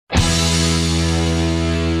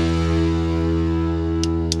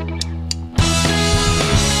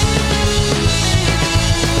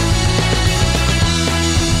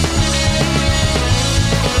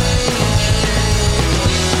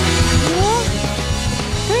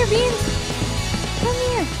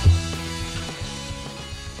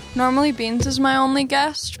Normally Beans is my only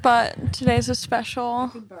guest, but today's a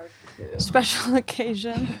special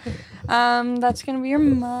occasion. That's gonna be your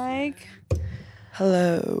mic.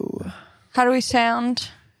 Hello. How do we sound?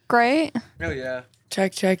 Great? Oh, yeah.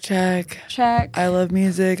 Check. Check. I love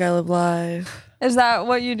music. I love live. Is that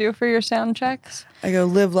what you do for your sound checks? I go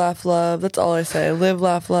live, laugh, love. That's all I say. Live,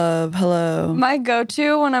 laugh, love. Hello. My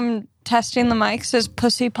go-to when I'm testing the mics is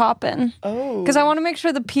pussy poppin'. Oh. Because I want to make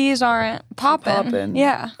sure the P's aren't poppin'. Poppin'.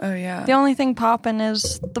 Yeah. Oh, yeah. The only thing poppin'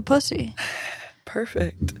 is the pussy.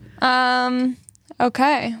 Perfect.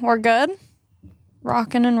 Okay. We're good?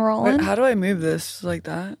 Rocking and rolling. Wait, how do I move this like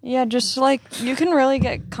that? Yeah, just like you can really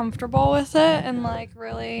get comfortable with it and like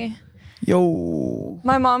really. Yo.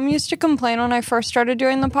 My mom used to complain when I first started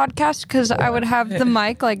doing the podcast because I would have the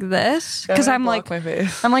mic like this because I'm like my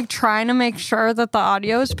face. I'm like trying to make sure that the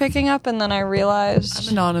audio is picking up, and then I realized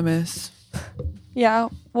I'm anonymous. yeah,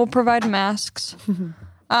 we'll provide masks.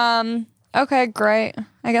 Okay, great.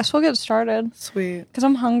 I guess we'll get started Sweet. because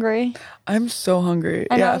I'm hungry. I'm so hungry.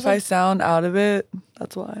 I know, Yeah, I was if I like- sound out of it,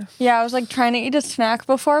 that's why. Yeah, I was like trying to eat a snack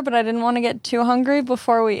before, but I didn't want to get too hungry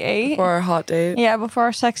before we ate. For our hot date. Yeah, before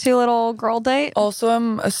our sexy little girl date. Also,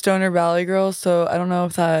 I'm a Stoner Valley girl, so I don't know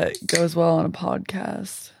if that goes well on a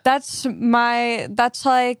podcast. That's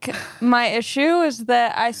like my issue is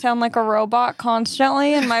that I sound like a robot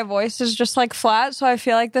constantly and my voice is just like flat. So I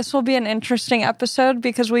feel like this will be an interesting episode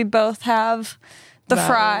because we both have the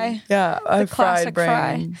fry. Yeah, a classic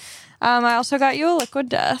fried brain. I also got you a Liquid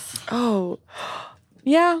Death. Oh,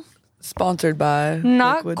 Yeah, sponsored by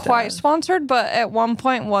not Liquid quite Death. sponsored, but at one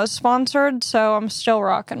point was sponsored. So I'm still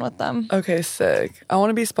rocking with them. Okay, sick. I want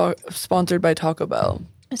to be sponsored by Taco Bell.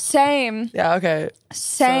 Same. Yeah, okay.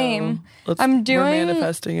 Same. So I'm doing. We're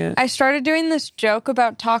manifesting it. I started doing this joke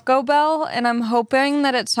about Taco Bell, and I'm hoping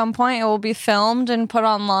that at some point it will be filmed and put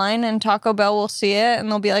online, and Taco Bell will see it, and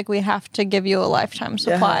they'll be like, "We have to give you a lifetime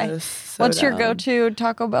supply." Yes, so What's your down. go-to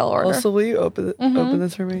Taco Bell order? Also, will you open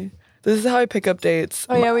this for me? This is how I pick up dates.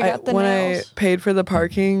 Oh, yeah, we got the when nails. I paid for the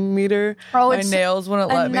parking meter, Oh, my it's nails wouldn't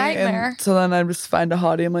a let me. nightmare. And so then I just find a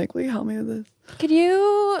hottie. I'm like, will you help me with this? Could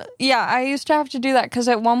you? Yeah, I used to have to do that because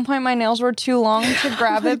at one point my nails were too long to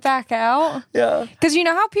grab it back out. Yeah. Because you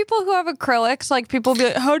know how people who have acrylics, like people be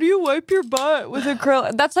like, "How do you wipe your butt with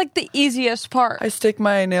acrylic?" That's like the easiest part. I stick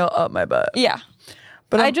my nail up my butt. Yeah.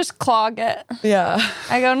 But I just clog it. Yeah.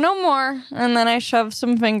 I go, no more. And then I shove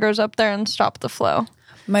some fingers up there and stop the flow.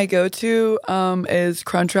 My go-to is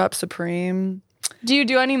Crunchwrap Supreme. Do you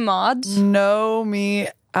do any mods? No, me,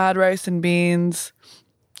 add rice and beans,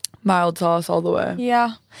 mild sauce all the way.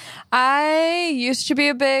 Yeah. I used to be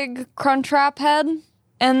a big Crunchwrap head.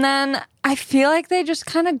 And then I feel like they just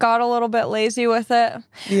kind of got a little bit lazy with it.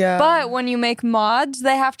 Yeah. But when you make mods,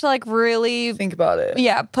 they have to like really, Think about it.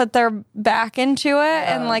 yeah, put their back into it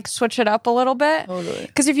and like switch it up a little bit. Totally.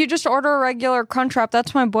 Because if you just order a regular Crunchwrap,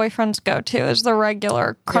 that's my boyfriend's go-to is the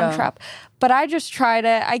regular Crunchwrap. But I just tried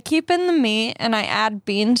it. I keep in the meat and I add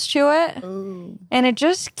beans to it. Ooh. And it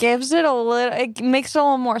just gives it a little, it makes it a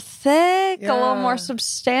little more thick, a little more Yeah.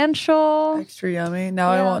 substantial. Extra yummy. Now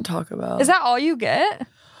I Yeah. want Taco Bell. Is that all you get?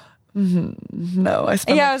 No, I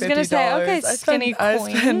spend Yeah, like I was gonna say, $50. okay, skinny I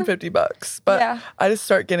queen. spend $50, but Yeah. I just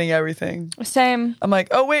start getting everything. Same. I'm like,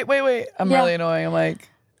 oh wait. I'm Yeah. really annoying. I'm like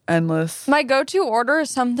endless. My go-to order is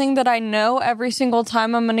something that I know every single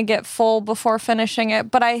time I'm going to get full before finishing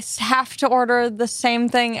it, but I have to order the same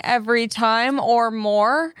thing every time or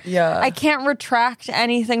more. Yeah. I can't retract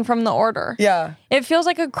anything from the order. Yeah. It feels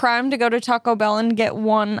like a crime to go to Taco Bell and get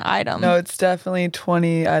one item. No, it's definitely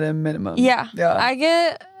 20 item minimum. Yeah. Yeah. I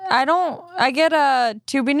get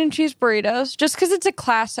 2 bean and cheese burritos just because it's a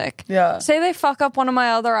classic. Yeah. Say they fuck up one of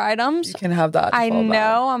my other items. You can have that. to I fall back.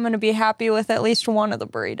 know I'm going to be happy with at least one of the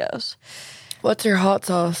burritos. What's your hot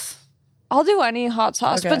sauce? I'll do any hot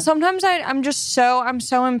sauce, Okay. but sometimes I'm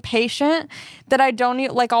so impatient that I don't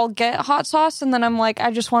eat. Like I'll get hot sauce and then I'm like,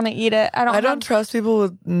 I just want to eat it. I don't trust people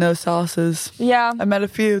with no sauces. Yeah, I met a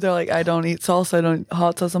few. They're like, I don't eat salsa. I don't eat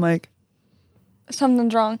hot sauce. I'm like,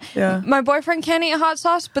 something's wrong. Yeah. My boyfriend can't eat hot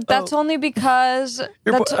sauce, but that's Oh. only because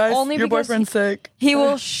your because boyfriend's sick. he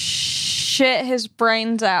will shit his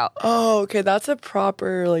brains out. Oh, okay. That's a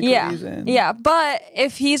proper reason. Yeah, but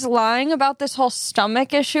if he's lying about this whole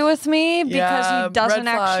stomach issue with me because Yeah, he doesn't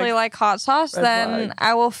red flag. actually like hot sauce, Red then flag.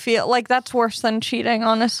 I will feel like that's worse than cheating,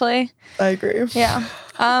 honestly. I agree. Yeah.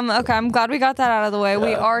 Okay, I'm glad we got that out of the way.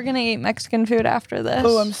 We are going to eat Mexican food after this.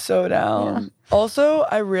 Oh, I'm so down. Also,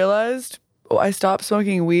 I realized I stopped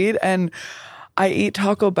smoking weed and I eat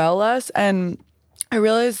Taco Bell less, and I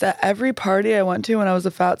realized that every party I went to when I was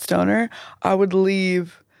a fat stoner, I would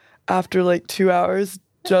leave after like 2 hours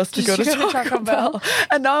just to go to Taco Bell.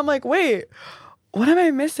 And now I'm like, wait, what am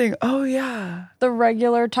I missing? Oh, yeah. The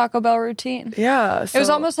regular Taco Bell routine. Yeah. It was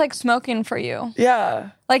almost like smoking for you. Yeah.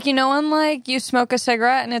 Like, you know when, like, you smoke a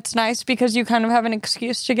cigarette and it's nice because you kind of have an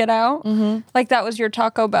excuse to get out? Mm-hmm. Like, that was your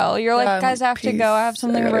Taco Bell. You're like, guys, I have to go. I have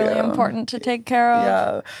something really important to take care of.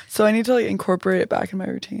 Yeah. So I need to, like, incorporate it back in my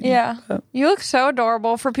routine. Yeah. But you look so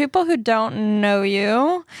adorable. For people who don't know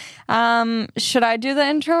you, should I do the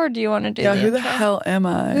intro or do you want to do the intro? Yeah, who the hell am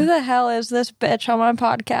I? Who the hell is this bitch on my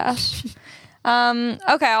podcast?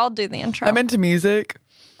 Okay, I'll do the intro. I'm into music.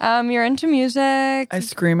 You're into music. I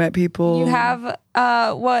scream at people. You have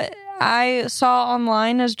what I saw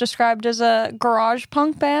online is described as a garage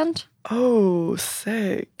punk band. Oh,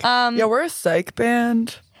 sick. Yeah, we're a psych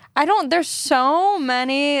band. There's so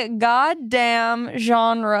many goddamn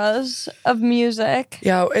genres of music.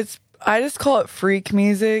 Yeah, I just call it freak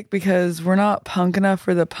music because we're not punk enough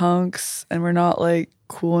for the punks and we're not like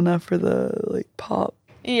cool enough for the like pop.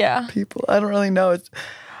 Yeah. People. I don't really know. It's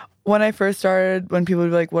when I first started, when people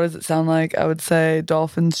would be like, what does it sound like? I would say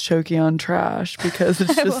dolphins choking on trash because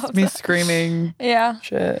it's just me screaming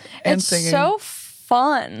shit and it's singing. It's so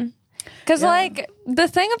fun. Because, like, the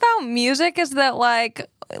thing about music is that, like,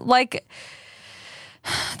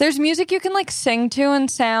 there's music you can, like, sing to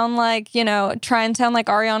and sound like, you know, try and sound like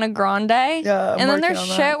Ariana Grande. Yeah, and then there's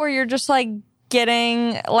shit where you're just, like,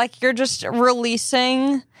 you're just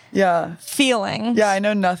releasing... Yeah. feelings. Yeah, I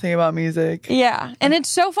know nothing about music. Yeah. And it's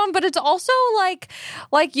so fun, but it's also like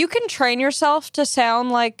you can train yourself to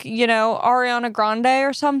sound like, you know, Ariana Grande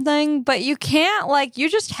or something, but you can't, like, you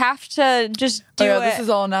just have to just do it. This is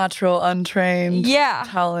all natural, untrained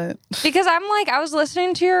talent. Because I was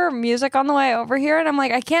listening to your music on the way over here and I'm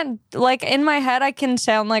like, I can't, like, in my head, I can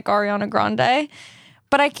sound like Ariana Grande.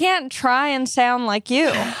 But I can't try and sound like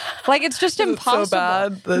you. Like, it's just impossible. So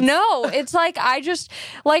bad. No, it's like, I just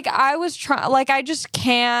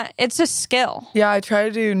can't. It's a skill. Yeah, I try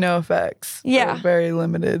to do no effects. Yeah. Very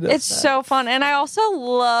limited It's so fun. And I also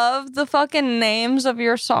love the fucking names of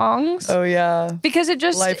your songs. Oh, yeah. Because it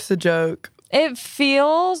just... Life's a joke. It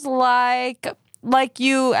feels like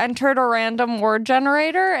you entered a random word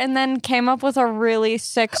generator and then came up with a really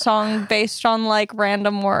sick song based on, like,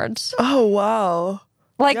 random words. Oh, wow.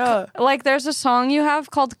 Like there's a song you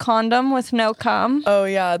have called Condom with No Cum. Oh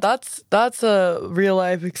yeah, that's a real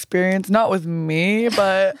life experience. Not with me,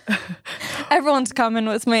 but everyone's coming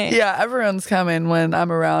with me. Yeah, everyone's coming when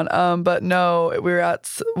I'm around. But no, we were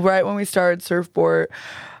right when we started Surfboard.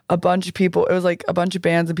 A bunch of people. It was like a bunch of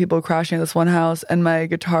bands and people crashing at this one house. And my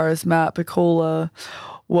guitarist Matt Piccola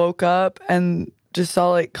woke up and just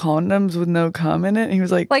saw like condoms with no cum in it. And he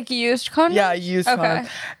was like used condoms. Yeah, used condoms.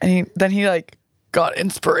 And he like got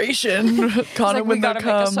inspiration. Condom with no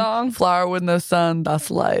cum, flower with no sun.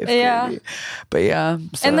 That's life. Yeah, baby. But yeah.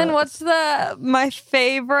 So. And then what's my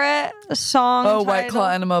favorite song? Oh, White Claw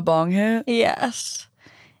Enema Bong Hit. Yes,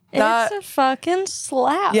 it's a fucking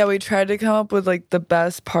slap. Yeah, we tried to come up with like the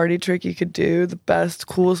best party trick you could do, the best,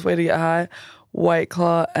 coolest way to get high. White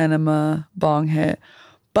Claw Enema Bong Hit,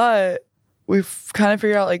 but we've kind of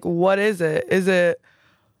figured out like what is it? Is it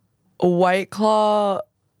a White Claw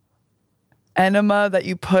enema that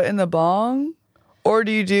you put in the bong, or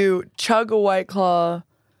do you chug a White Claw,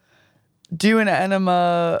 do an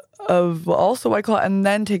enema of also White Claw, and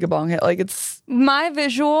then take a bong hit? Like, it's my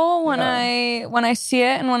visual when I see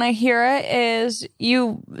it and when I hear it is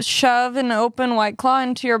you shove an open White Claw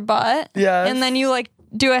into your butt, and then you like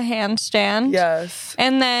do a handstand. Yes.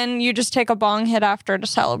 And then you just take a bong hit after to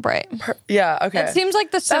celebrate. Yeah, okay. It seems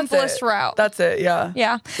like the simplest route. That's it, yeah.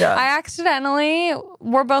 Yeah.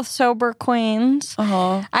 We're both sober queens.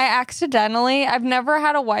 I've never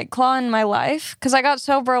had a White Claw in my life because I got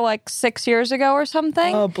sober like 6 years ago or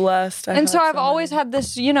something. Oh, blessed. I've always had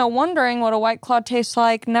this, wondering what a White Claw tastes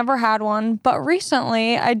like. Never had one. But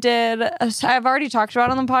recently I did, I've already talked about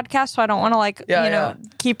it on the podcast, so I don't want to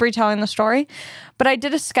keep retelling the story. But I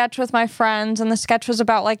did a sketch with my friends, and the sketch was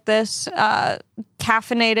about like this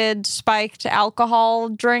caffeinated spiked alcohol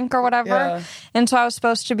drink or whatever. Yeah. And so I was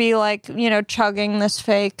supposed to be like, chugging this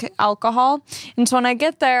fake alcohol. And so when I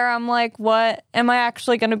get there, I'm like, what am I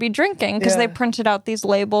actually going to be drinking? Because they printed out these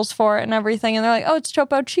labels for it and everything. And they're like, oh, it's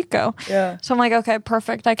Topo Chico. Yeah. So I'm like, okay,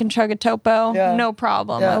 perfect. I can chug a Topo. Yeah. No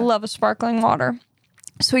problem. Yeah. I love a sparkling water.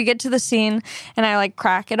 So we get to the scene and I like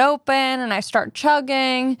crack it open and I start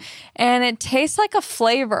chugging and it tastes like a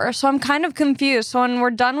flavor. So I'm kind of confused. So when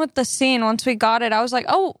we're done with the scene, once we got it, I was like,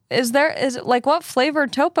 oh, is it like, what flavor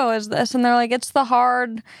Topo is this? And they're like, it's the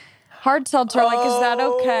hard seltzer. Like, is that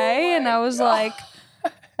okay? And I was like,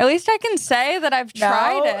 At least I can say that I've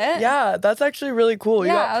tried Now, it. Yeah, that's actually really cool.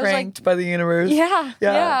 You Yeah, I got was pranked by the universe. Yeah.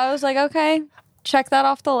 I was like, okay, check that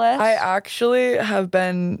off the list. I actually have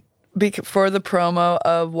been for the promo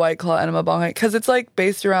of White Claw Enema Bong Hit, because it's like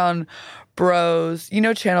based around bros. You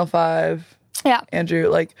know, Channel 5. Yeah. Andrew,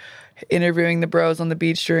 like interviewing the bros on the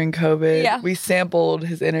beach during COVID. Yeah. We sampled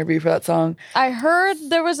his interview for that song. I heard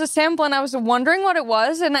there was a sample and I was wondering what it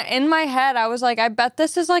was. And in my head, I was like, I bet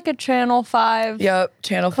this is like a Channel 5. Yep,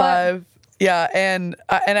 Channel 5. Yeah, and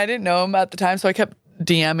I didn't know him at the time, so I kept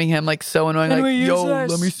DMing him like so annoying, Can we like, use yo,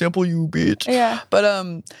 this? let me sample you, bitch. Yeah.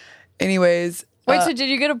 But anyways. Wait, so did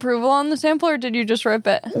you get approval on the sample or did you just rip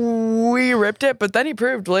it? We ripped it, but then he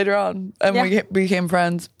proved later on, and we became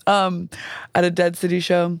friends at a Dead City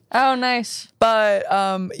show. Oh, nice. But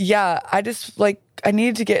yeah, I just like I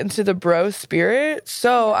needed to get into the bro spirit,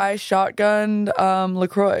 so I shotgunned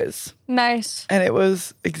LaCroix, Nice. and it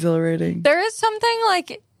was exhilarating. There is something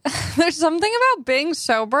like there's something about being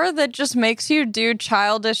sober that just makes you do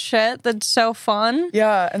childish shit that's so fun.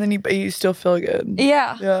 Yeah, and then you still feel good.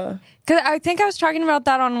 Yeah. Yeah. Because I think I was talking about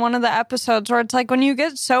that on one of the episodes where it's like when you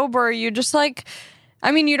get sober, you just like,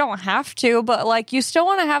 I mean, you don't have to, but like you still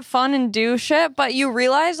want to have fun and do shit. But you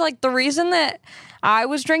realize like the reason that I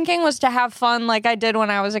was drinking was to have fun like I did when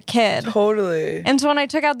I was a kid. Totally. And so when I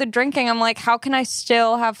took out the drinking, I'm like, how can I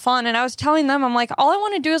still have fun? And I was telling them, I'm like, all I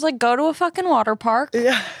want to do is like go to a fucking water park.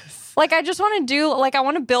 Yes. Like I just want to do, like I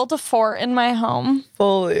want to build a fort in my home.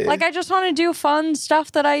 Fully. Like I just want to do fun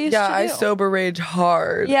stuff that I used to do. Yeah, I sober rage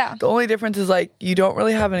hard. Yeah. The only difference is like you don't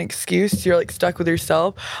really have an excuse. You're like stuck with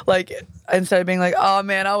yourself. Like instead of being like, oh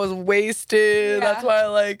man, I was wasted. Yeah. That's why I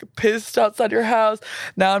like pissed outside your house.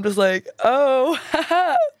 Now I'm just like, oh,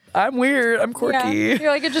 I'm weird. I'm quirky. Yeah.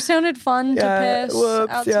 You're like, it just sounded fun to piss Whoops.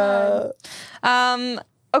 outside. Yeah.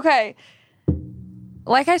 Okay.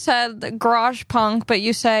 Like I said, garage punk, but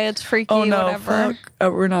you say it's freaky, Oh no, whatever.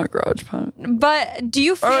 fuck. We're not garage punk. But do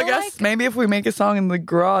you feel Or I like... guess maybe if we make a song in the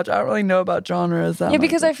garage, I don't really know about genres that Yeah, much.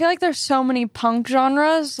 because I feel like there's so many punk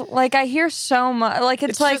genres. Like, I hear so much. Like,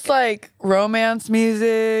 It's just like romance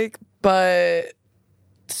music, but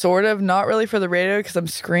sort of not really for the radio because I'm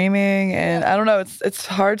screaming and I don't know. It's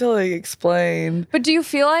hard to like explain. But do you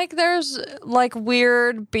feel like there's like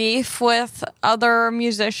weird beef with other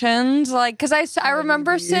musicians? Like, because I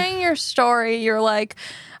remember seeing your story. You're like,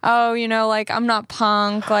 oh, you know, like I'm not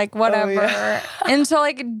punk, like whatever. yeah. And so,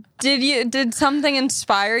 like, did something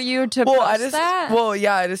inspire you to post that? Well,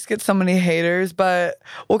 yeah, I just get so many haters, but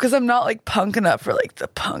because I'm not like punk enough for like the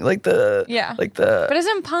punk, like the But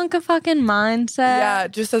isn't punk a fucking mindset? Yeah,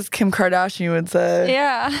 just as Kim Kardashian would say.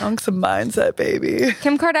 Yeah. Punk's a mindset, baby.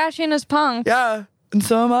 Kim Kardashian is punk. Yeah, and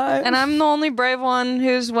so am I. And I'm the only brave one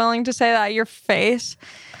who's willing to say that. Your face.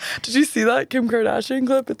 Did you see that Kim Kardashian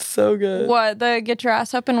clip? It's so good. What, the get your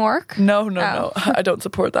ass up and work? No. I don't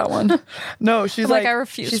support that one. No, she's Like, like, I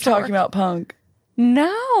refuse she's to talking work. about punk.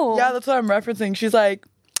 No. Yeah, that's what I'm referencing. She's like,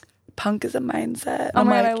 punk is a mindset. Oh I'm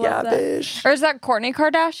my God, like, I love yeah, that. bitch. Or is that Kourtney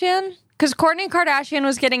Kardashian? Because Kourtney Kardashian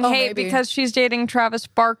was getting hate maybe. because she's dating Travis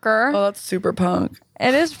Barker. Oh, that's super punk.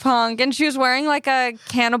 It is punk. And she was wearing like a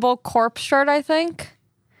Cannibal Corpse shirt, I think.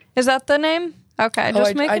 Is that the name? Okay,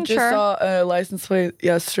 just making I just sure. saw a license plate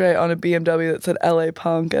yesterday on a BMW that said LA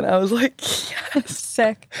punk, and I was like, yes,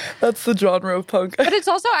 Sick. that's the genre of punk. But it's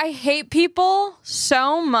also, I hate people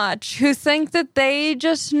so much who think that they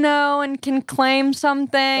just know and can claim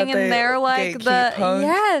something and they're like gatekeep punk.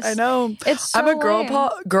 yes. I know. It's so I'm a lame.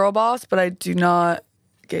 girl boss, but I do not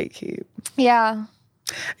gatekeep. Yeah.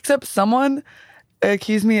 Except someone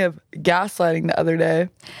accused me of gaslighting the other day.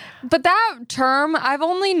 But that term, I've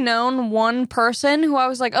only known one person who I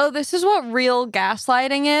was like, oh, this is what real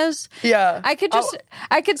gaslighting is. Yeah. I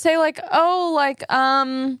could say like, oh, like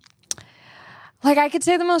I could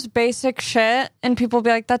say the most basic shit and people would be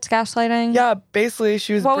like, that's gaslighting. Yeah, basically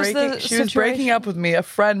she was What was the breaking situation? up with me, a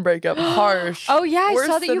friend breakup, harsh. Oh yeah, I Worse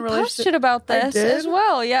saw that than you relationship- posted about I this did? as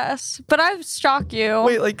well. Yes, but I've stalked you.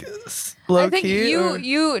 Wait, like low I think key? or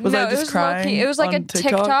you was no, I it just was low crying key. It was like on a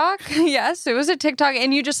TikTok. Yes, it was a TikTok,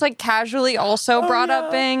 and you just like casually also brought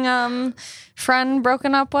up being friend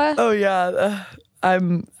broken up with. Oh yeah.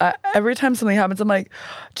 Every time something happens, I'm like,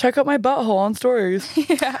 check out my butthole on stories.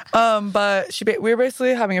 Yeah. But we were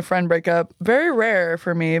basically having a friend breakup. Very rare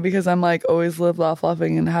for me because I'm like always live, laugh,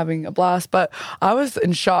 laughing, and having a blast. But I was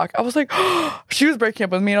in shock. I was like, she was breaking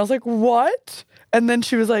up with me, and I was like, what? And then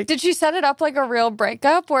she was like, Did she set it up like a real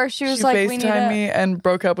breakup where she was she like, we need FaceTimed to... me and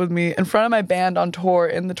broke up with me in front of my band on tour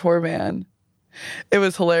in the tour van. It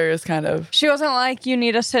was hilarious, kind of. She wasn't like, you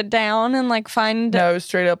need to sit down and like find... No, it was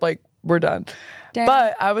straight up like, we're done. Damn.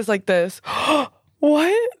 But I was like this,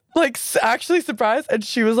 what? like actually surprised. And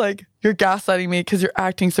she was like, you're gaslighting me because you're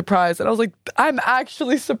acting surprised. And I was like, I'm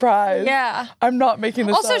actually surprised. Yeah. I'm not making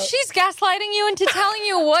this Also, up. she's gaslighting you into telling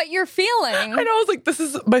you what you're feeling. I know. I was like, this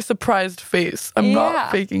is my surprised face. I'm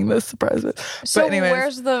not faking this surprise face. So but anyways,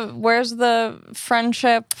 where's the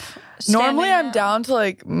friendship? normally I'm at? down to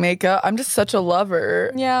like makeup. I'm just such a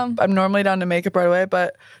lover. Yeah. I'm normally down to makeup right away,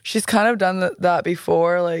 but she's kind of done that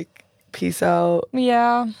before, like, peace out.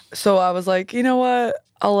 Yeah. So I was like, you know what?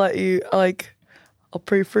 I'll let you, like, I'll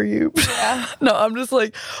pray for you. Yeah. No, I'm just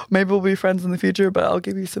like, maybe we'll be friends in the future, but I'll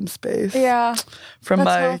give you some space. Yeah. From That's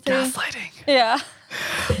my healthy. gaslighting. Yeah.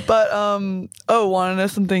 But, want to know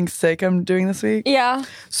something sick I'm doing this week? Yeah.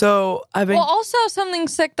 So I've been. Well, also something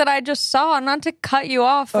sick that I just saw, not to cut you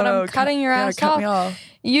off, but I'm cutting your ass cut off. me off.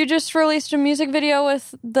 You just released a music video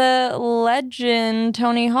with the legend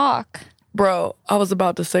Tony Hawk. Bro, I was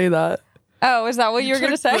about to say that. Oh, is that what you were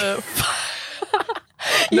going to say?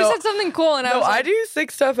 You No, said something cool, and I was like, I do sick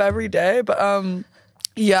stuff every day, but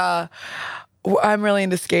yeah, I'm really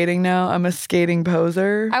into skating now. I'm a skating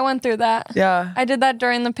poser. I went through that. Yeah, I did that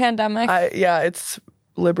during the pandemic. it's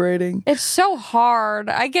liberating. It's so hard.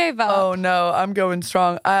 I gave up. Oh no, I'm going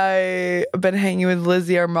strong. I've been hanging with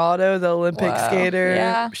Lizzie Armato, the Olympic skater.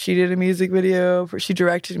 Yeah. She did a music video. She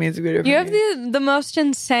directed a music video. You for have me. the most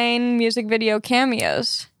insane music video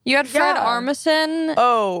cameos. You had Fred Yeah. Armisen.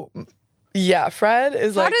 Oh, yeah. Fred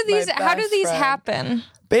is like. How do these happen?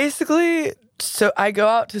 Basically, so I go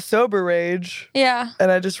out to Sober Rage. Yeah.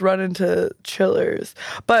 And I just run into chillers.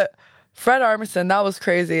 But Fred Armisen, that was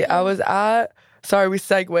crazy. I was at, sorry, we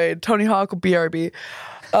segued, Tony Hawk, BRB.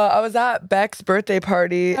 I was at Beck's birthday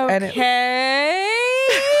party. And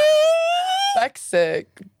Beck's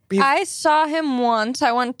sick. I saw him once.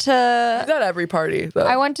 I went He's to at every party, though.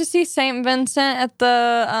 I went to see St. Vincent at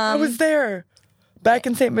the I was there. Back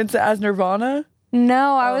in St. Vincent as Nirvana.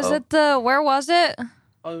 No, I was at the where was it?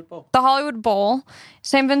 Hollywood Bowl. The Hollywood Bowl.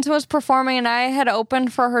 St. Vincent was performing and I had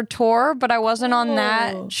opened for her tour, but I wasn't on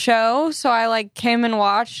that show. So I like came and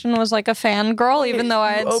watched and was like a fangirl, even though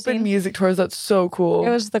I had open seen music tours. That's so cool. it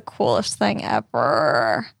was the coolest thing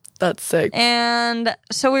ever. That's sick. And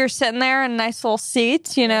so we were sitting there in nice little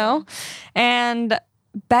seats, you know, and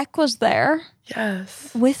Beck was there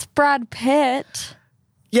Yes. with Brad Pitt.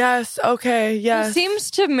 Yes. Okay. Yes. He seems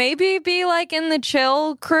to maybe be like in the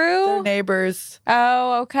chill crew. They're neighbors.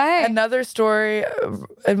 Oh, okay. Another story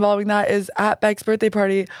involving that is at Beck's birthday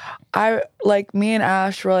party. Me and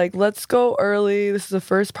Ash were like, let's go early. This is the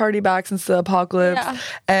first party back since the apocalypse. Yeah.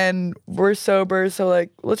 And we're sober. So,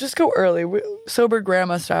 like, let's just go early. Sober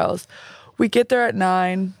grandma styles. We get there at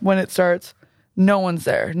 9 when it starts. No one's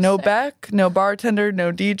there. No Beck, no bartender,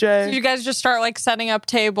 no DJ. You guys just start like setting up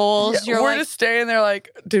tables. Yeah, You're we're like, just staying there like,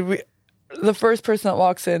 the first person that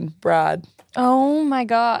walks in, Brad oh my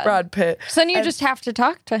God. Pitt. So then you And just have to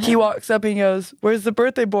talk to him. he walks up and he goes, where's the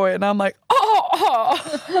birthday boy? And I'm like, oh.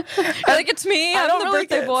 I think it's me. I'm the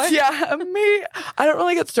birthday boy. Yeah, me. I don't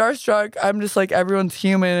really get starstruck. I'm just like, everyone's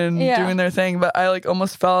human and doing their thing. But I like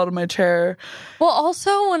almost fell out of my chair. Well,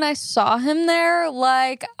 also when I saw him there,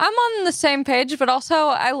 like I'm on the same page, but also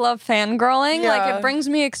I love fangirling. Yeah. Like it brings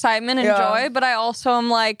me excitement and Yeah. joy, but I also am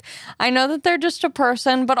like, I know that they're just a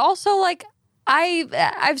person, but also like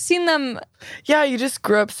I've seen them, Yeah, you just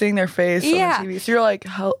grew up seeing their face Yeah. on TV. So you're like,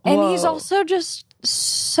 whoa. and he's also just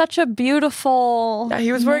such a beautiful. Yeah,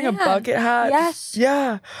 he was wearing a man. bucket hat. Yes.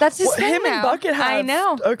 Yeah. That's his thing him now. and bucket hats. I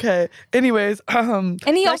know. Okay. Anyways, And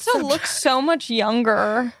he next also up- looks so much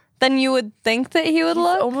younger than you would think that he would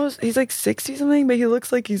look. he's like 60 something, but he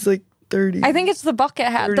looks like he's like 30. I think it's the bucket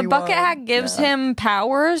hat. The 31, bucket hat gives him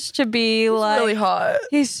powers to be like really hot.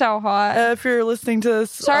 He's so hot. If you're listening to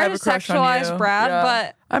this, Sorry I have to a crush on sexualize you. Brad,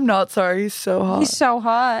 but- I'm not sorry. He's so hot. He's so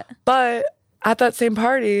hot. But at that same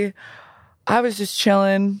party, I was just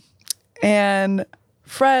chilling, and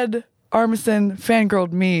Fred Armisen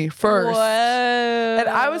fangirled me first. Whoa. And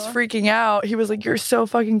I was freaking out. He was like, you're so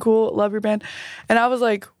fucking cool. Love your band. And I was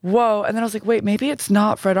like, whoa. And then I was like, wait, maybe it's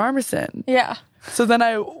not Fred Armisen. Yeah. So then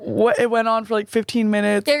it went on for like 15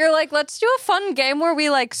 minutes. Yeah, you're like, let's do a fun game where we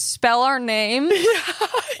like spell our names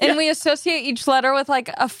and we associate each letter with like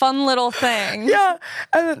a fun little thing. Yeah.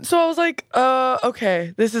 And then, so I was like,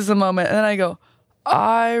 okay, this is the moment. And then I go,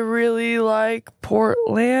 I really like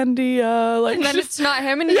Portlandia. Like, And then it's not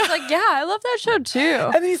him, and he's like, yeah, I love that show too.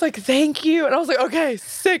 and then he's like, thank you. And I was like, okay,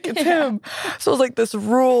 sick, it's him. So I was like, this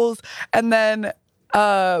rules. And then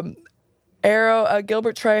Arrow,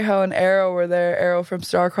 Gilbert Trejo and Arrow were there, Arrow from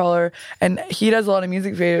Starcrawler, and he does a lot of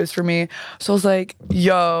music videos for me. So I was like,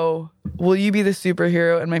 yo, will you be the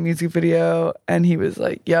superhero in my music video? And he was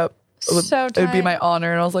like, yep. So it would be tight. my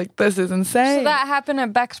honor. And I was like, this is insane. So that happened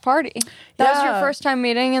at Beck's party. That was your Yeah. first time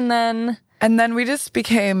meeting, and then And then we just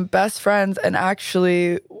became best friends. And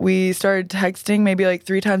actually, we started texting maybe like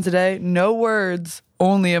 3 times a day. No words,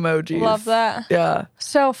 only emojis. love that. Yeah.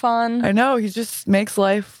 So fun. I know. He just makes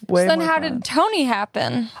life way So then more how fun. did Tony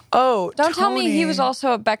happen? Oh, Don't tell me he was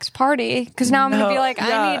also at Beck's party, because now I'm going to be No, like,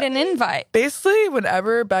 yeah. I need an invite. Basically,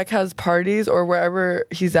 whenever Beck has parties or wherever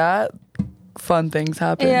he's at, fun things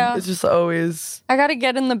happen. Yeah. It's just always, I got to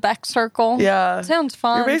get in the Beck circle. yeah. Sounds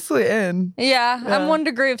fun. You're basically in. Yeah, I'm 1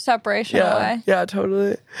 degree of separation Yeah. away. Yeah,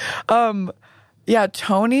 totally. Yeah,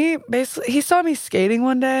 Tony, basically, he saw me skating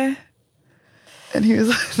one day. And he was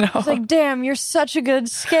like, no. It's like, damn, you're such a good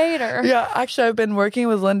skater. Yeah, actually, I've been working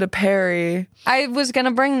with Linda Perry. I was going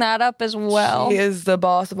to bring that up as well. She is the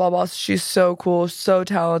boss of all bosses. She's so cool, so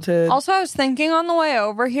talented. Also, I was thinking on the way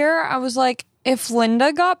over here, I was like, if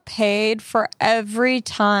Linda got paid for every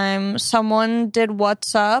time someone did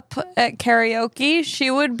What's Up at karaoke,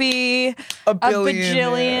 she would be a a billionaire.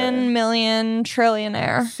 bajillion, million,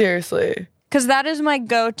 trillionaire. Seriously. Because that is my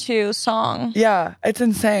go-to song. Yeah, it's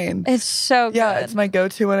insane. It's so good. Yeah, it's my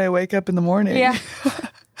go-to when I wake up in the morning. Yeah.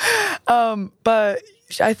 But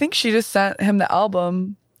I think she just sent him the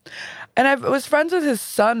album. And I was friends with his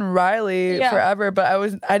son Riley Yeah. forever, but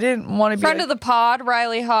I didn't want to be Friend of the pod,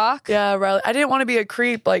 Riley Hawk. yeah, Riley. I didn't want to be a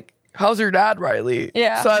creep like, how's your dad, Riley?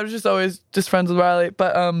 Yeah. So I was just always just friends with Riley.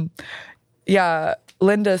 But yeah,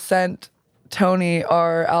 Linda sent Tony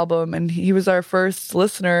our album and he was our first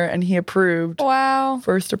listener and he approved. Wow.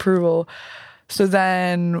 First approval. So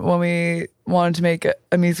then when we wanted to make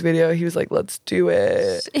a music video, he was like, let's do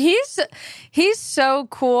it. He's so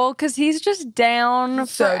cool because he's just down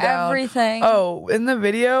So for down. everything. Oh, in the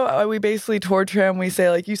video, we basically torture him. We say,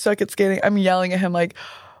 like, you suck at skating. I'm yelling at him, like,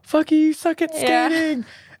 fuck you suck at Yeah. skating.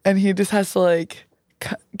 And he just has to, like,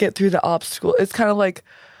 get through the obstacle. It's kind of like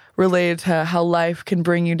related to how life can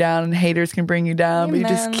bring you down and haters can bring you down. But you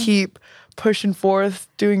just Amen. keep pushing forth,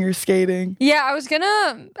 doing your skating. Yeah,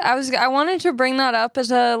 I wanted to bring that up as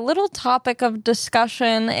a little topic of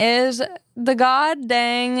discussion is the god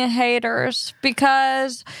dang haters,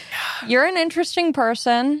 because you're an interesting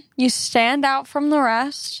person. You stand out from the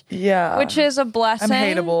rest. Yeah. Which is a blessing.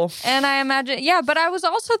 I'm hateable. And I imagine, yeah, but I was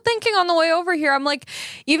also thinking on the way over here, I'm like,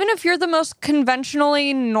 even if you're the most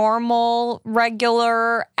conventionally normal,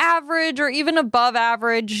 regular, average, or even above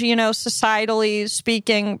average, societally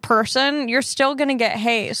speaking person, you're still going to get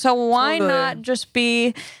hate. So why Totally. not just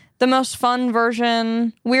be the most fun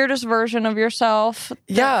version, weirdest version of yourself that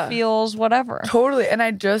Yeah. feels whatever? Totally. And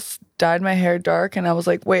I just dyed my hair dark and I was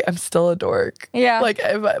like, wait, I'm still a dork. Yeah. Like,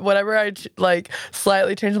 whatever I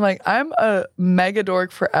slightly change, I'm like, I'm a mega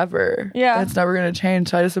dork forever. Yeah. And it's never going to change.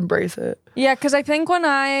 So I just embrace it. Yeah, because I think you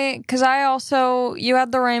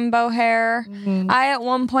had the rainbow hair. Mm-hmm. I at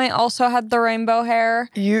one point also had the rainbow hair.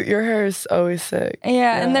 Your hair is always sick.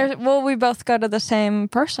 Yeah, and we both go to the same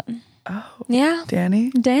person. Oh. Yeah. Danny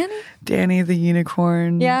the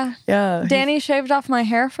unicorn. Yeah. Yeah. Danny shaved off my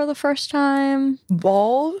hair for the first time.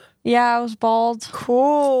 Bald? Yeah, I was bald.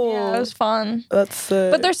 Cool. Yeah, it was fun. That's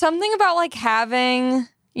sick. But there's something about like having,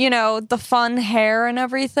 the fun hair and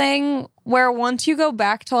everything where once you go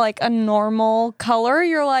back to like a normal color,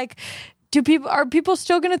 you're like, are people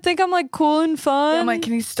still gonna think I'm like cool and fun? I'm like,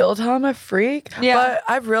 can you still tell I'm a freak? Yeah. But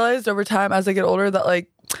I've realized over time as I get older that like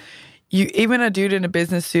even a dude in a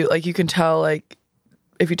business suit, like you can tell like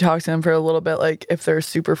if you talk to them for a little bit, like if they're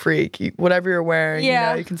super freak, whatever you're wearing,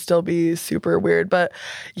 Yeah. you can still be super weird. But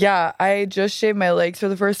yeah, I just shaved my legs for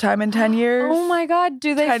the first time in 10 years. Oh my God,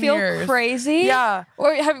 do they 10 feel years. crazy? Yeah.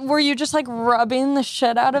 Or were you just like rubbing the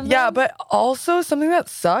shit out of them? Yeah, but also something that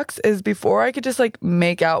sucks is before I could just like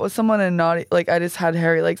make out with someone and not like I just had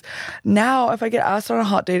hairy legs. Now, if I get asked on a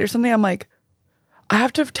hot date or something, I'm like, I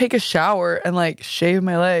have to take a shower and like shave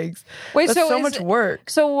my legs. Wait, That's so so is much it- work.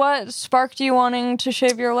 So what sparked you wanting to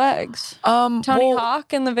shave your legs? Tony well,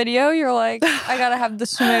 Hawk in the video, you're like, I gotta have the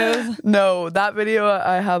smooth. No, that video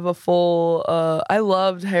I have a full I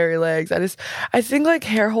loved hairy legs. I think like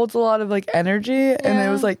hair holds a lot of like energy and it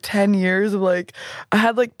was like 10 years of like I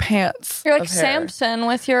had like pants. You're like of hair. Samson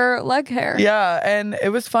with your leg hair. Yeah, and it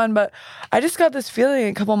was fun, but I just got this feeling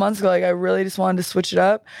a couple months ago like I really just wanted to switch it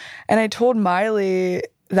up. And I told Miley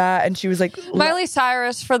that and she was like Miley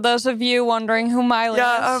Cyrus, for those of you wondering who Miley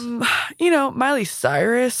is. Miley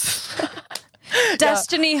Cyrus.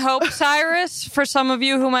 Destiny Hope Cyrus, for some of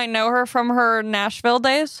you who might know her from her Nashville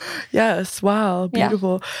days. Yes, wow, Yeah.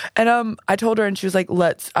 beautiful. And I told her and she was like,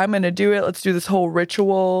 I'm gonna do it. Let's do this whole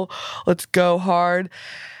ritual. Let's go hard.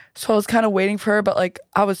 So I was kind of waiting for her, but like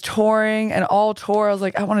I was touring and all tour, I was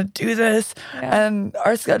like, I want to do this. Yeah. And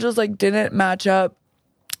our schedules like didn't match up.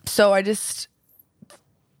 So I just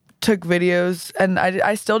took videos and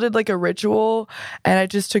I still did like a ritual and I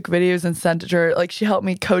just took videos and sent it to her. Like she helped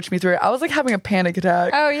me coach me through it. I was like having a panic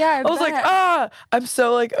attack. Oh yeah, I was like, I'm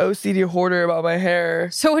so like OCD hoarder about my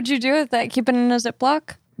hair. So what'd you do with that? Keep it in a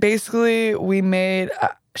Ziploc? Basically, we made,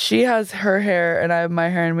 she has her hair and I have my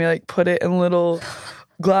hair and we like put it in little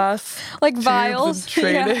glass Like tubes vials? and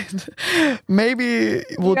traded. Maybe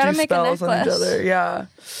we'll do make a spells on each necklace. other. Yeah.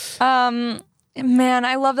 Man,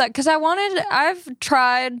 I love that because I've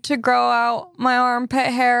tried to grow out my armpit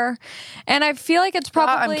hair and I feel like it's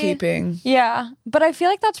probably. I'm keeping. Yeah, but I feel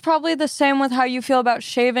like that's probably the same with how you feel about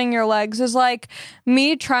shaving your legs is like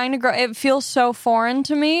me trying to grow. It feels so foreign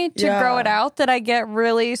to me to grow it out that I get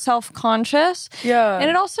really self-conscious. Yeah. And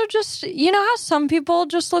it also just, you know how some people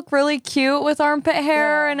just look really cute with armpit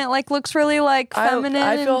hair and it like looks really like feminine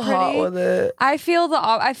I feel and pretty. hot with it. I feel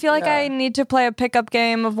like I need to play a pickup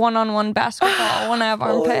game of one-on-one basketball when I have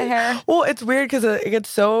armpit hair. Well, it's weird because it gets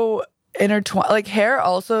so intertwined. Like hair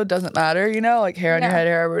also doesn't matter, you know, like hair on your head,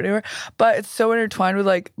 hair everywhere. But it's so intertwined with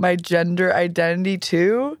like my gender identity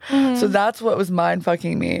too. So that's what was mind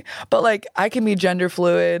fucking me. But like I can be gender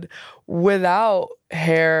fluid without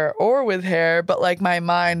hair or with hair, but like my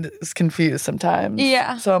mind is confused sometimes.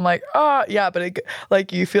 Yeah. So I'm like, but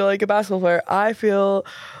like you feel like a basketball player. I feel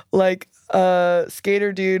like a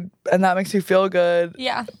skater dude, and that makes me feel good.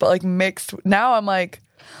 Yeah. But like mixed. Now I'm like,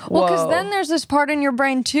 whoa. Well, because then there's this part in your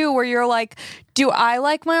brain too where you're like, do I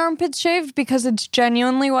like my armpits shaved because it's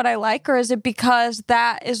genuinely what I like, or is it because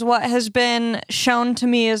that is what has been shown to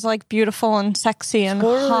me as like beautiful and sexy and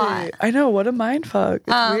hot? I know, what a mind fuck.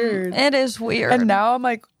 It's weird. It is weird. And now I'm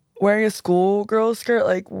like wearing a schoolgirl skirt.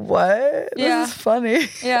 Like, what? Yeah. This is funny.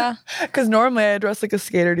 Yeah. Because normally I dress like a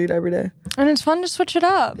skater dude every day. And it's fun to switch it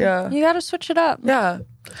up. Yeah. You got to switch it up. Yeah.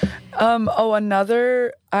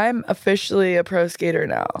 I'm officially a pro skater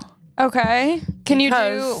now. Okay. Can you do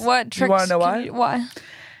Because- what you tricks? wanna know why? Why?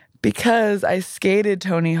 Because I skated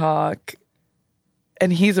Tony Hawk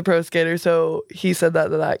and he's a pro skater, so he said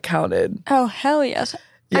that counted. Oh, hell yes.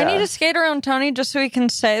 I Yeah. need to skate around Tony just so he can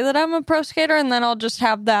say that I'm a pro skater, and then I'll just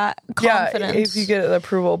have that confidence. Yeah, if you get the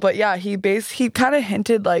approval. But yeah, he kind of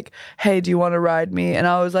hinted like, "Hey, do you want to ride me?" And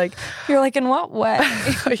I was like, You're like, in what way?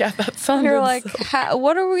 "Yeah, that sounded." You're like, so-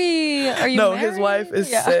 what are we? Are you? No, married? his wife is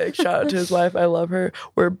Yeah. sick. Shout out to his wife. I love her.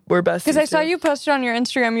 We're besties. Because I saw too. you posted on your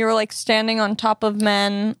Instagram. You were like standing on top of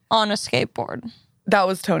men on a skateboard. That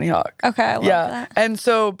was Tony Hawk. Okay, I love that. And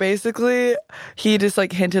so basically he just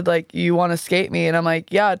like hinted like, you want to skate me? And I'm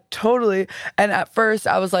like, yeah, totally. And at first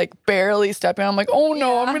I was like barely stepping. I'm like, oh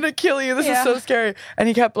no, I'm going to kill you. This is so scary. And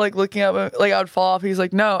he kept like looking up, like I would fall off. He's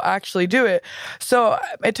like, no, actually do it. So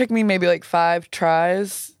it took me maybe like 5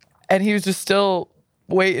 tries and he was just still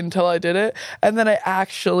wait until I did it. And then I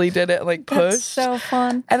actually did it and like pushed. That's so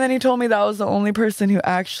fun. And then he told me that I was the only person who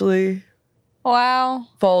actually Wow.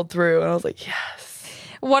 followed through. And I was like, yes.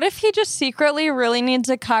 What if he just secretly really needs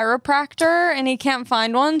a chiropractor and he can't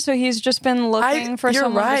find one, so he's just been looking for you're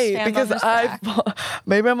someone to right, stand because on his back?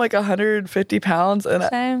 maybe I'm like 150 pounds and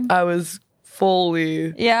Same. I was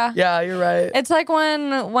fully Yeah. you're right. It's like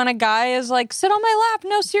when a guy is like, sit on my lap,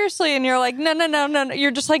 no, seriously, and you're like, no,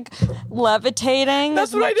 you're just like levitating.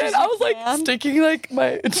 That's as what I much did. as I you was like can. sticking like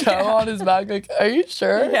my toe on his back like, are you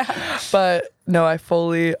sure? Yeah. But no, I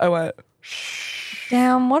went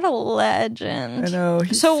Damn, what a legend. I know.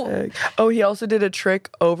 He's So- sick. Oh, he also did a trick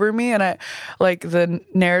over me, and I like the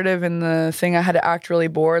narrative in the thing. I had to act really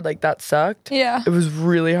bored. Like that sucked. Yeah. It was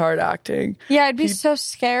really hard acting. Yeah, I'd be so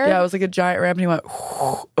scared. Yeah, it was like a giant ramp, and he went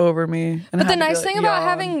over me. And But the nice thing about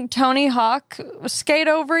having Tony Hawk skate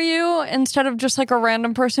over you instead of just like a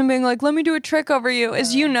random person being like, let me do a trick over you,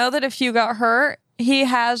 is you know that if you got hurt, he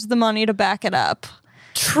has the money to back it up.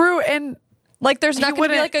 True, and Like, there's not going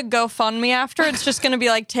to be wouldn't- like a GoFundMe after. It's just going to be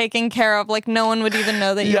like taken care of. Like, no one would even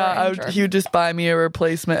know that you were injured. he would just buy me a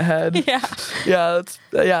replacement head. Yeah. His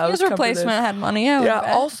His replacement had money. I would Yeah. bet.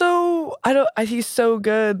 Also, he's so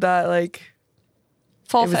good that like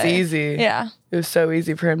Full it was faith. easy. Yeah. It was so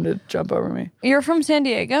easy for him to jump over me. You're from San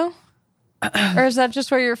Diego? Or is that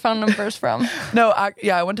just where your phone number's from? No,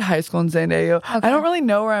 I went to high school in San Diego. I don't really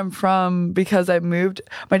know where I'm from because I moved.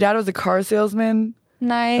 My dad was a car salesman.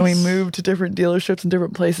 Nice. And we moved to different dealerships in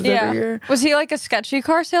different places every year. Was he like a sketchy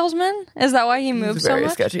car salesman? Is that why he moved He's so very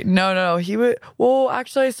much? sketchy. No. He would. Well,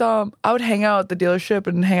 actually, I saw him. I would hang out at the dealership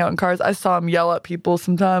and hang out in cars. I saw him yell at people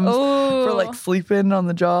sometimes for like sleeping on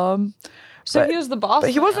the job. So he was the boss. But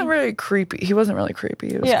he then. wasn't really creepy. He wasn't really creepy.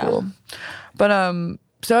 It was Yeah. cool. But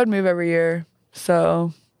so I'd move every year.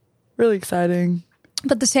 So really exciting.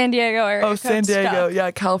 But the San Diego area. Oh, San Diego. Stuff. Yeah,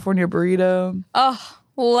 California burrito. Oh,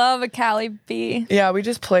 love a Cali B. Yeah, we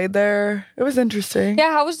just played there. It was interesting.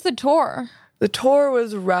 Yeah, how was the tour? The tour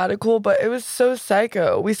was radical, but it was so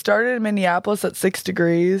psycho. We started in Minneapolis at 6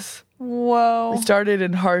 degrees. Whoa. We started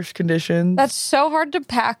in harsh conditions. That's so hard to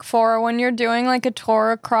pack for when you're doing like a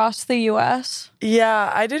tour across the US.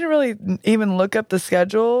 Yeah, I didn't really even look up the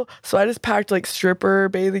schedule, so I just packed like stripper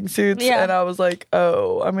bathing suits, and I was like,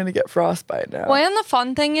 oh, I'm gonna get frostbite now. Well, and the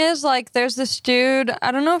fun thing is, like, there's this dude,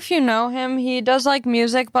 I don't know if you know him, he does like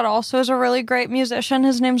music, but also is a really great musician.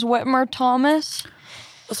 His name's Whitmer Thomas.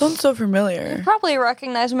 That sounds so familiar. You'd probably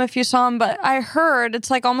recognize him if you saw him, but I heard, it's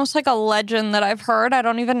like almost like a legend that I've heard. I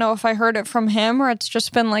don't even know if I heard it from him or it's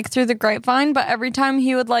just been like through the grapevine, but every time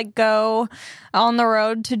he would like go on the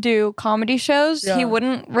road to do comedy shows, he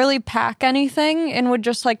wouldn't really pack anything and would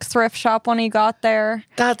just like thrift shop when he got there.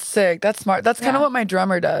 That's sick. That's smart. That's kind of what my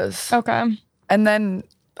drummer does. Okay. And then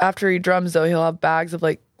after he drums, though, he'll have bags of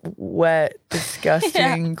like wet,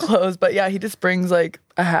 disgusting clothes. But yeah, he just brings like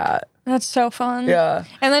a hat. That's so fun. Yeah.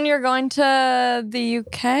 And then you're going to the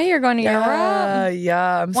UK? You're going to Europe?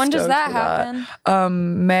 Yeah. When does that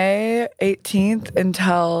happen? May 18th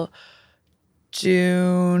until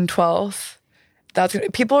June 12th.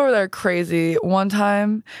 People over there crazy. One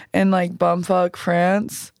time in like bumfuck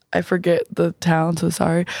France, I forget the town, so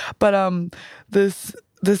sorry. But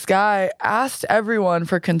this guy asked everyone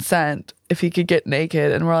for consent if he could get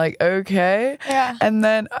naked, and we're like, okay. Yeah. And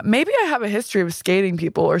then maybe I have a history of skating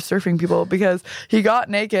people or surfing people, because he got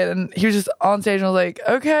naked and he was just on stage and I was like,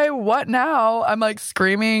 okay, what now? I'm like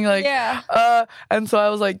screaming like, and so I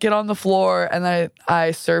was like, get on the floor, and I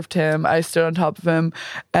surfed him. I stood on top of him,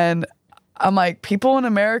 and I'm like, people in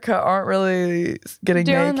America aren't really getting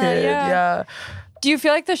doing naked. That, yeah. Do you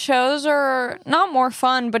feel like the shows are not more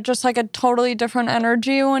fun, but just like a totally different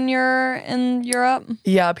energy when you're in Europe?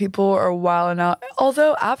 Yeah, people are wilding out.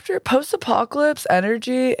 Although after post-apocalypse,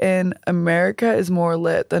 energy in America is more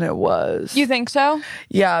lit than it was. You think so?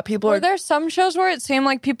 Yeah, Were there some shows where it seemed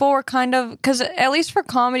like people were kind of... Because at least for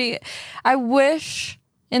comedy, I wish...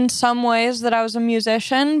 in some ways that I was a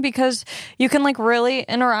musician, because you can like really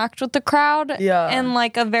interact with the crowd in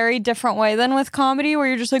like a very different way than with comedy, where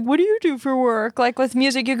you're just like, what do you do for work? Like with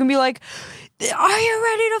music, you can be like, are you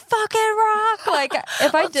ready to fucking rock? Like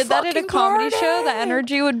if I did that at a comedy show, the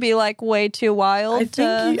energy would be like way too wild.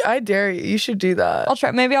 I dare you. You should do that. I'll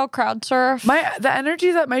try. Maybe I'll crowd surf. The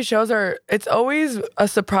energies at my shows it's always a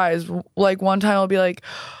surprise. Like one time I'll be like,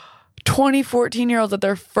 14-year-olds at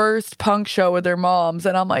their first punk show with their moms,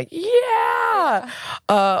 and I'm like, yeah.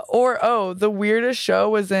 The weirdest show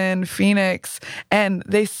was in Phoenix, and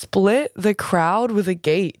they split the crowd with a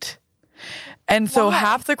gate. And so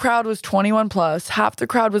half the crowd was 21 plus, half the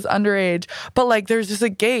crowd was underage, but like there's just a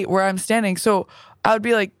gate where I'm standing. So I would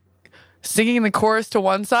be like singing the chorus to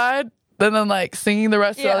one side, then like singing the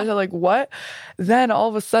rest of the other side, like what? Then all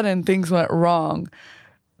of a sudden things went wrong.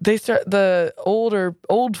 The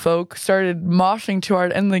old folk started moshing too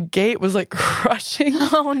hard, and the gate was like crushing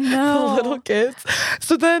the little kids.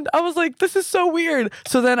 So then I was like, this is so weird.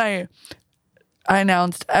 So then I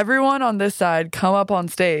announced, everyone on this side come up on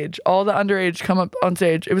stage. All the underage come up on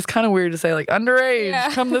stage. It was kind of weird to say like,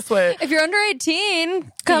 underage, come this way. If you're under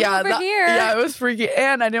 18, come over here. Yeah, it was freaky.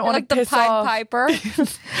 And I didn't want to piss off. Like the Pied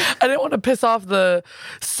Piper. I didn't want to piss off the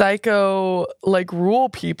psycho like rule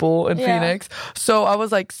people in Phoenix. So I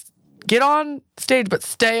was like, get on stage, but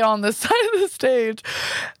stay on this side of the stage.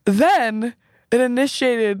 Then it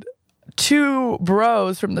initiated two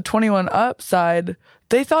bros from the 21 up side.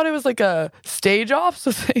 They thought it was like a stage off,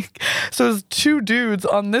 so it was two dudes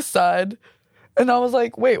on this side. And I was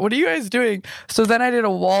like, wait, what are you guys doing? So then I did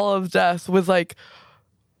a wall of death with like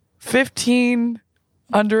 15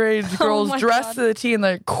 underage girls dressed to the T in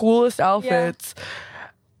the coolest outfits.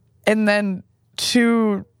 And then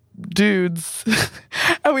two dudes.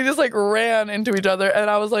 And we just like ran into each other, and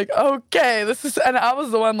I was like, okay, and I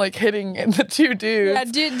was the one like hitting the two dudes. Yeah,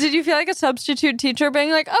 did you feel like a substitute teacher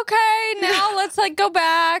being like, okay, now let's like go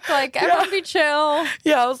back, like everyone be chill?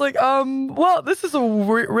 Yeah, I was like, well, this is a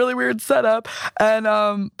really weird setup. And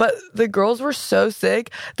but the girls were so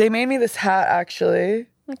sick. They made me this hat actually.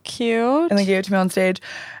 Cute. And they gave it to me on stage,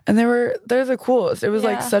 and they're the coolest. It was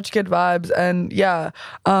like such good vibes. And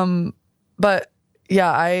but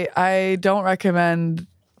yeah, I don't recommend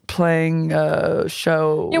playing a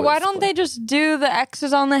show. Yeah, why don't they just do the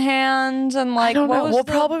X's on the hands and like? I don't know. Well,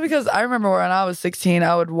 probably because I remember when I was 16,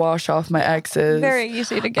 I would wash off my X's. Very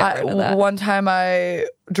easy to get rid of that. One time I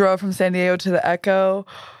drove from San Diego to the Echo,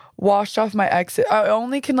 washed off my X's. I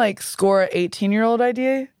only can like score an 18-year-old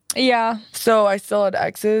ID. Yeah. So I still had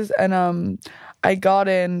X's, and I got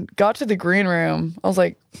to the green room. I was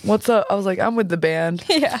like, what's up? I was like, I'm with the band.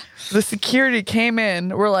 Yeah. The security came in.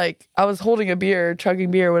 We're like, I was holding a beer,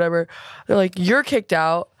 chugging beer, whatever. They're like, you're kicked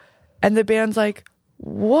out. And the band's like,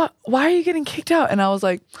 what? Why are you getting kicked out? And I was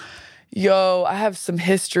like, yo, I have some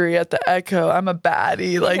history at the Echo. I'm a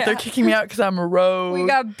baddie. Like, they're kicking me out because I'm a rogue. We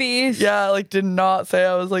got beef. Yeah, like, did not say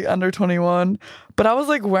I was, like, under 21. But I was,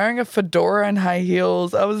 like, wearing a fedora and high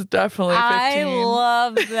heels. I was definitely 15. I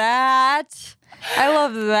love that. I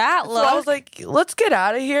love that look. So I was like, let's get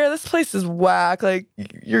out of here. This place is whack. Like,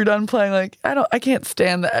 you're done playing. Like, I can't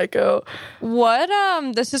stand the Echo. What,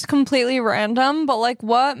 this is completely random, but, like,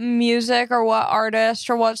 what music or what artist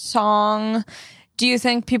or what song do you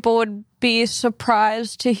think people would be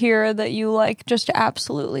surprised to hear that you, like, just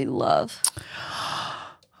absolutely love?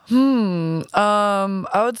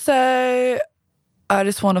 I would say I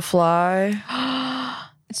Just Want to Fly.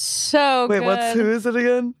 It's so Wait, good. who is it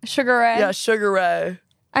again? Sugar Ray? Yeah, Sugar Ray.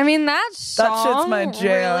 I mean, that song shit's my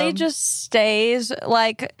jam. really just stays,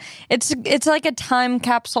 like, it's like a time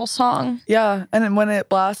capsule song. Yeah, and then when it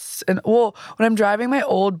blasts, when I'm driving my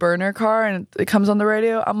old burner car and it comes on the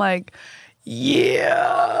radio, I'm like,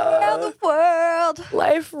 yeah, The world.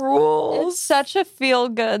 life rules. It's such a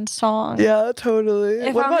feel-good song. Yeah, totally.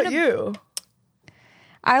 If What I'm about gonna- you?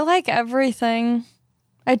 I like everything.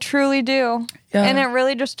 I truly do. Yeah. And it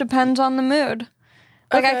really just depends on the mood.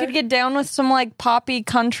 Like, I Okay. could get down with some, like, poppy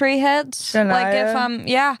country hits. Like, if Shania? I'm,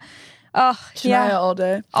 yeah. Oh, Shania yeah. all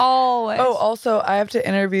day. Always. Oh, also, I have to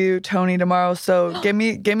interview Tony tomorrow, so give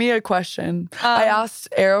me a question. I asked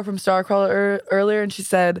Arrow from Starcrawler earlier, and she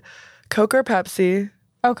said, Coke or Pepsi?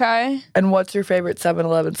 Okay. And what's your favorite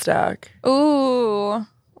 7-Eleven stack? Ooh.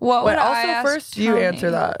 What would Wait, I also ask first you Tony? answer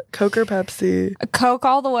that. Coke or Pepsi? Coke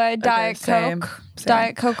all the way. Diet same, Coke. same.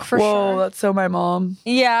 Diet Coke for Whoa, sure. that's so my mom.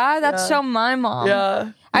 Yeah, that's Yeah. so my mom. Yeah.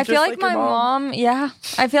 I feel Just like your my mom,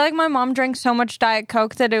 I feel like my mom drank so much Diet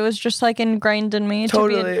Coke that it was just like ingrained in me.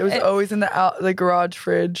 Totally. It was always in the garage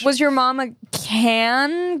fridge. Was your mom a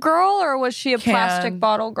can girl or was she a plastic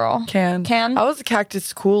bottle girl? Can. I was a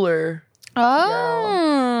Cactus Cooler.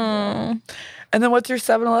 Oh. And then what's your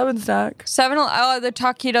 7-Eleven snack? The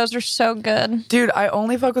taquitos are so good. Dude, I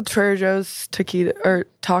only fuck with Trader Joe's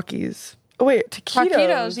Takis. Oh, wait, taquitos.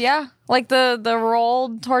 Taquitos, yeah. Like the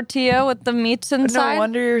rolled tortilla with the meats inside. No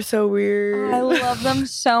wonder you're so weird. I love them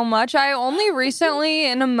so much. I only recently,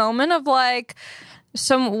 in a moment of like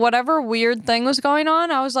some whatever weird thing was going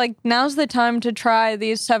on, I was like, now's the time to try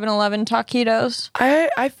these 7-Eleven taquitos.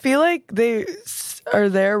 I feel like they are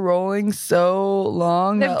there rolling so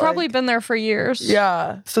long. They've that, probably like, been there for years.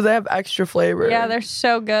 yeah, so they have extra flavor. Yeah, they're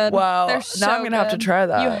so good. Wow. They're Now so I'm gonna have to good. try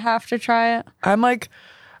that. You have to try it. I'm like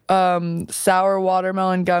sour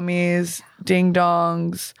watermelon gummies, ding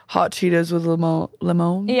dongs, hot Cheetos with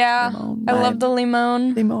limon. Yeah. I love the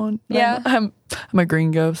limon. limon. Yeah. I'm a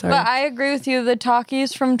gringo, sorry. But I agree with you. The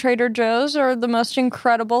Takis from Trader Joe's are the most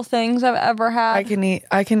incredible things I've ever had. I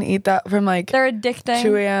can eat that from like They're addicting.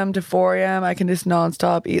 2 a.m. to 4 a.m. I can just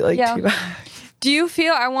nonstop eat like Yeah. 2 Do you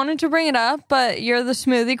feel, I wanted to bring it up, but you're the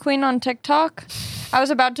smoothie queen on TikTok. I was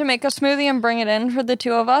about to make a smoothie and bring it in for the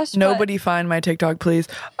two of us. Nobody find my TikTok, please.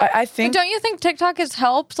 I But think don't you think TikTok has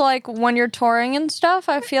helped, like, when you're touring and stuff?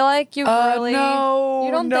 I feel like you really... no,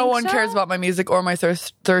 you don't no think one so? cares about my music or my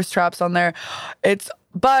thirst traps on there.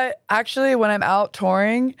 But actually, when I'm out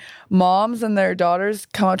touring, moms and their daughters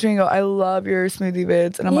come up to me and go, I love your smoothie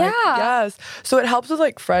vids. And I'm like, Yeah. yes. So it helps with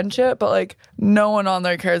like friendship, but like no one on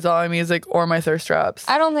there cares about my music or my thirst traps.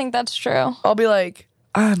 I don't think that's true. I'll be like,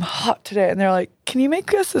 I'm hot today. And they're like, can you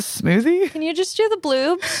make us a smoothie? Can you just do the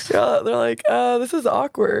bloobs? Yeah, they're like, this is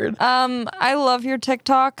awkward. I love your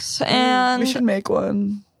TikToks, and We should make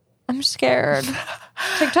one. I'm scared.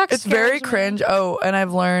 TikTok It's very scares me. cringe. Oh, and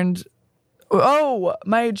I've learned. Oh,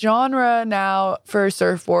 my genre now for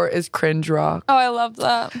surfboard is cringe rock. Oh, I love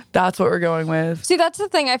that. That's what we're going with. See, that's the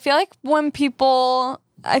thing. I feel like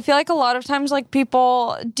a lot of times, like, do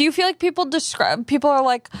you feel like people are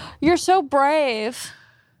like, you're so brave,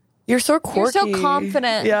 You're so quirky. you're so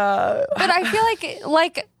confident. Yeah. But I feel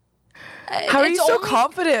like How are you it's so only-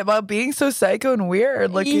 confident about being so psycho and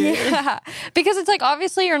weird? Like, Yeah, because it's like,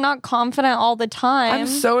 obviously you're not confident all the time. I'm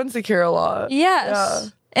so insecure a lot. Yes. Yeah.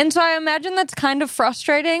 And so I imagine that's kind of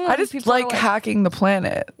frustrating. I when just people are like hacking the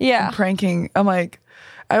planet. Yeah. And pranking. I'm like,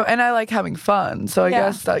 I like having fun. So I Yeah.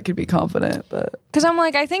 guess that could be confident, but Because I'm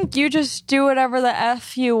like, I think you just do whatever the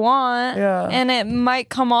F you want. Yeah. And it might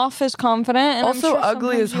come off as confident. And I'm also sure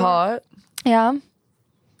ugly sometimes is hot. Yeah.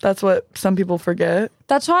 That's what some people forget.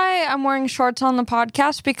 That's why I'm wearing shorts on the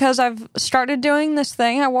podcast, because I've started doing this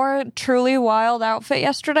thing. I wore a truly wild outfit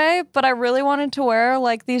yesterday, but I really wanted to wear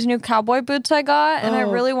like these new cowboy boots I got, and I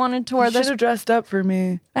really wanted to wear You this. should have dressed up for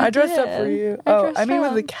me. I dressed up for you. I mean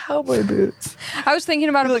with the cowboy boots. I was thinking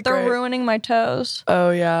about it, but they're great. ruining my toes. Oh,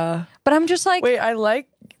 yeah. But I'm just like... Wait, I like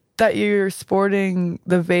that you're sporting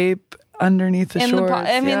the vape underneath the shorts.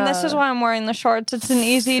 This is why I'm wearing the shorts. It's an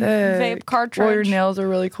easy vape cartridge. Well, your nails are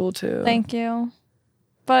really cool too. Thank you.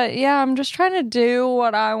 But yeah, I'm just trying to do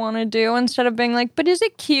what I want to do instead of being like, but is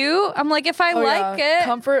it cute? I'm like, if I like it.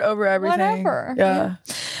 Comfort over everything. Whatever. Yeah.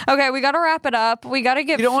 Okay, we got to wrap it up. We got to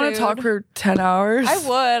get You don't want to talk for 10 hours? I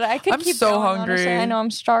would. I could I'm keep so going, hungry. honestly. I know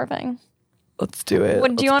I'm starving. Let's do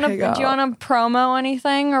it. Do you want to promo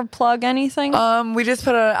anything or plug anything? We just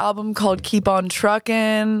put out an album called Keep On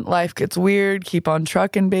Truckin'. Life gets weird. Keep on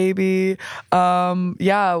truckin', baby.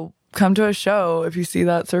 Yeah, come to a show if you see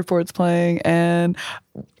that Surfboard's playing, and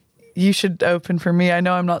you should open for me. I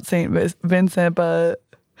know I'm not St. Vincent, but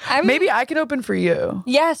maybe I could open for you.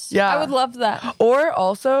 Yes. Yeah. I would love that. Or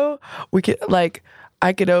also we could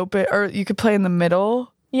I could open, or you could play in the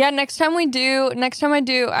middle. Yeah, next time I do,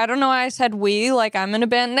 I don't know why I said we, like I'm in a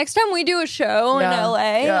band. Next time we do a show in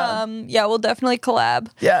LA, we'll definitely collab.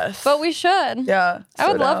 Yes. But we should. Yeah. I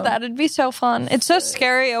would love that. It'd be so fun. It's so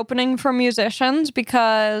scary opening for musicians,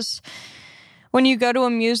 because when you go to a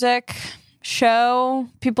music show,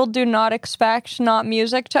 people do not expect not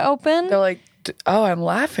music to open. They're like, oh, I'm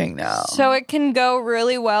laughing now. So it can go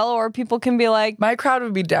really well, or people can be like... My crowd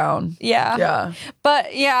would be down. Yeah. Yeah.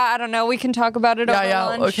 But yeah, I don't know. We can talk about it over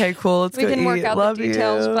lunch. Okay, cool. Let's go eat. We can work out Love the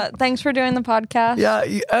details. you. But thanks for doing the podcast. Yeah.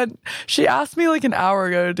 And she asked me like an hour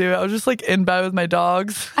ago to do it. I was just like in bed with my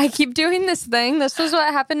dogs. I keep doing this thing. This is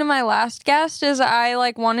what happened to my last guest, is I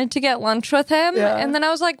like wanted to get lunch with him. Yeah. And then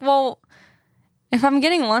I was like, well... If I'm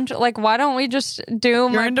getting lunch, like, why don't we just do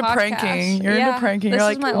my into podcast? pranking. You're into pranking. You're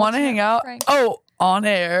like, want to hang out? Prank. Oh, on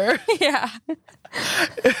air. Yeah.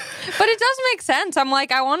 But it does make sense. I'm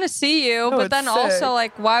like, I want to see you. No, but then sick. also,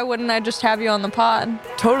 like, why wouldn't I just have you on the pod?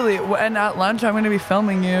 Totally. And at lunch, I'm going to be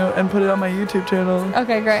filming you and put it on my YouTube channel.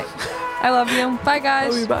 Okay, great. I love you. Bye,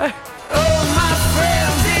 guys. Bye.